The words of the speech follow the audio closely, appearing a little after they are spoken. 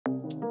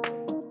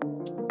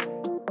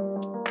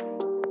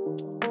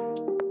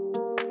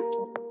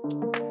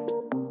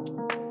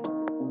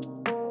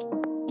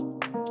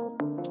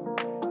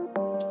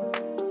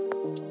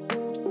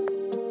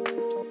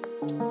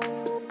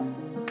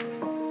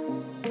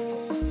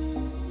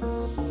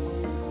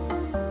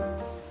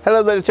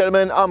Hello ladies and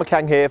gentlemen, Arma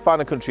Kang here,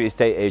 Fine Country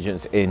Estate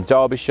Agents in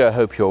Derbyshire.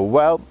 Hope you're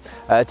well.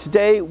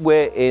 Today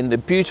we're in the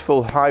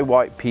beautiful High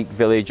White Peak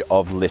village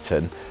of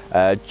Litton,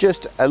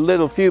 just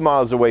a few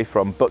miles away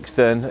from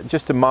Buxton,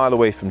 just a mile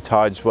away from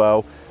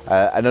Tideswell,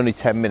 and only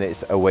 10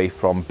 minutes away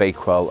from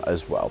Bakewell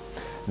as well.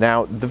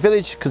 Now the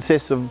village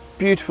consists of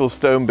beautiful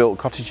stone-built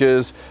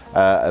cottages,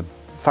 a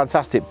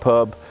fantastic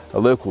pub, a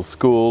local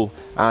school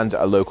and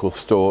a local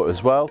store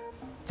as well.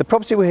 The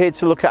property we're here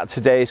to look at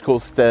today is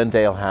called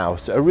Sterndale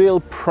House, a real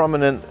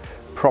prominent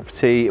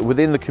property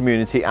within the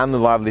community and the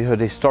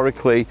livelihood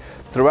historically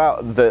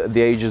throughout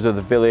the ages of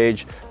the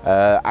village.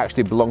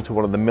 Actually belonged to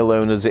one of the mill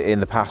owners in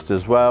the past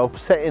as well.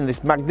 Set in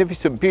this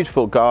magnificent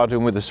beautiful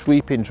garden with a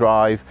sweeping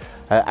drive.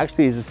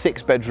 Actually is a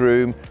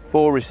 6-bedroom,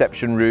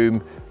 4-reception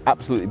room,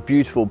 absolutely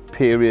beautiful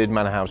period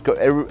manor house. Got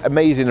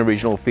amazing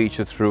original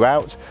features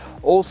throughout.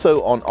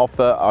 Also on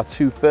offer are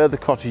 2 further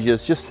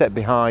cottages just set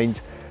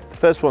behind.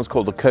 The first one's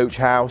called the Coach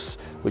House,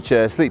 which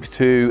sleeps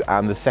 2,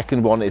 and the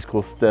second one is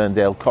called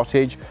Sterndale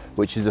Cottage,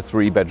 which is a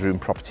 3-bedroom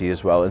property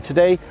as well. And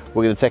today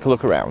we're going to take a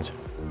look around.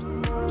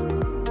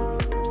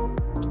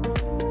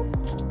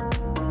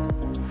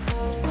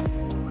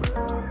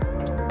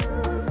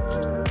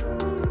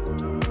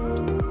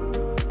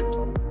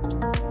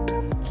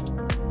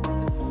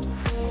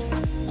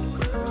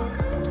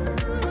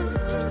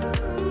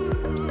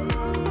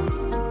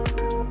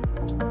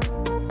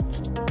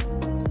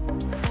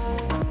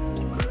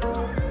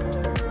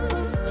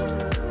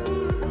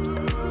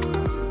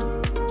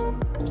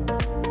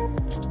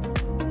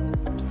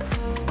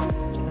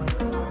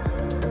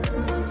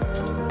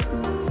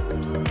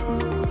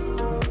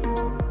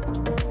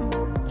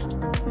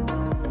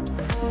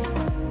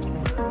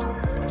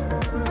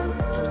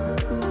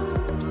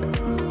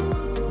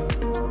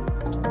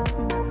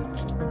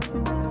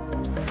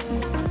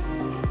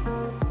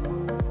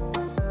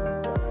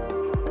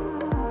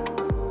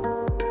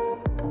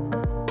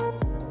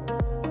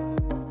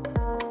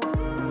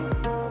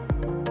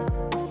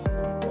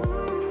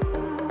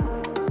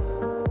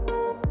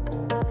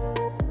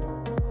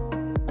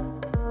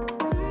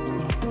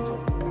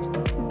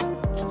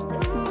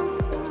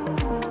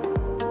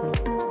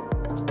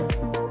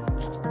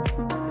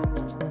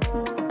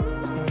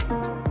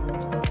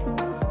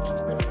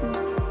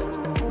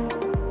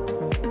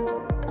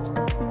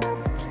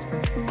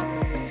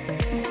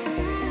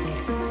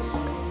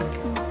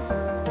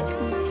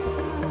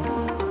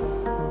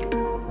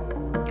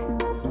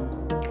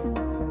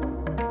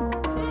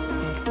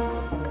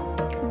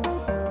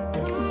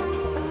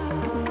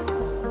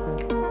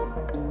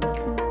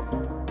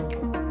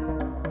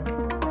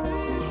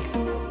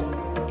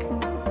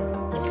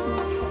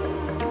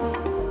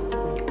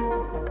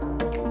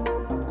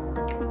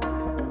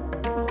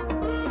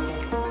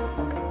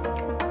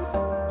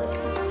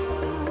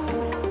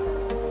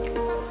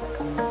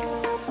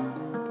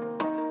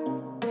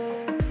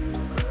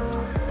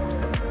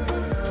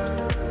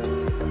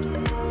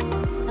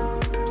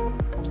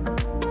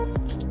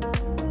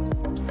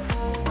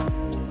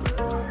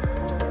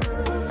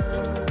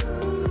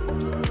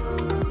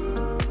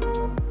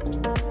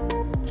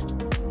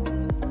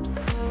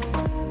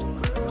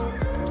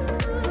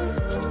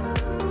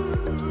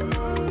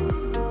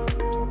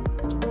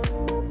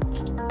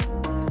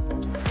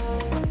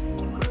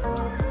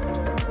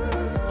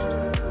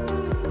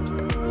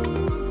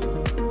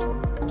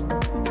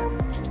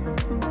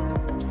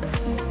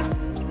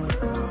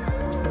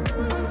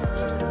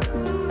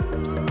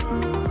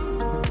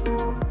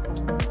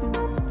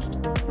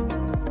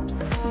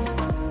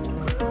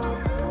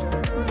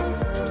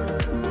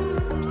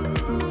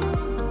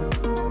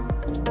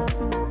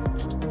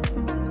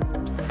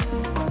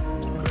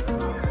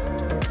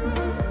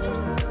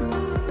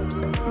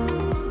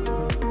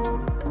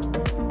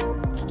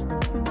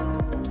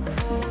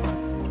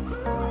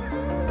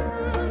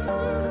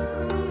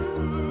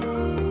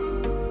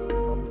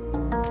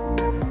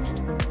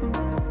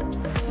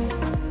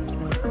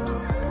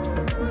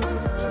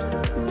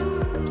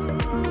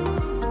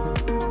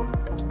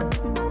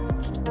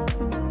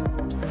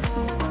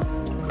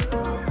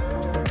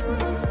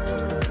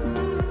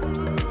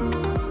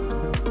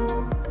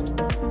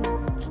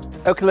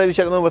 Okay ladies and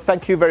gentlemen, well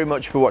thank you very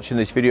much for watching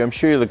this video. I'm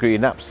sure you'll agree,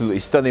 an absolutely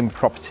stunning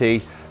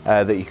property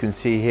that you can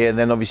see here, and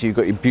then obviously you've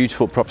got your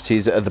beautiful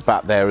properties at the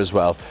back there as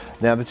well.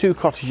 Now the 2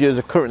 cottages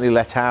are currently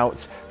let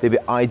out. They'd be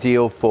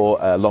ideal for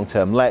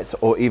long-term lets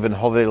or even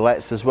holiday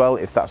lets as well,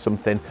 if that's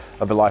something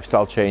of a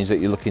lifestyle change that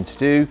you're looking to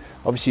do.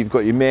 Obviously you've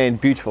got your main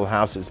beautiful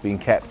house that's been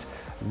kept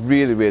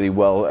really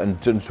well and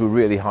done to a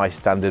really high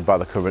standard by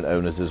the current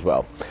owners as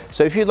well.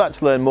 So if you'd like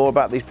to learn more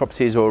about these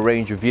properties or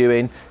arrange a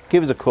viewing,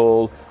 give us a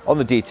call on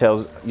the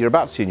details you're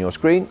about to see on your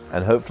screen,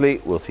 and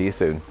hopefully we'll see you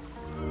soon.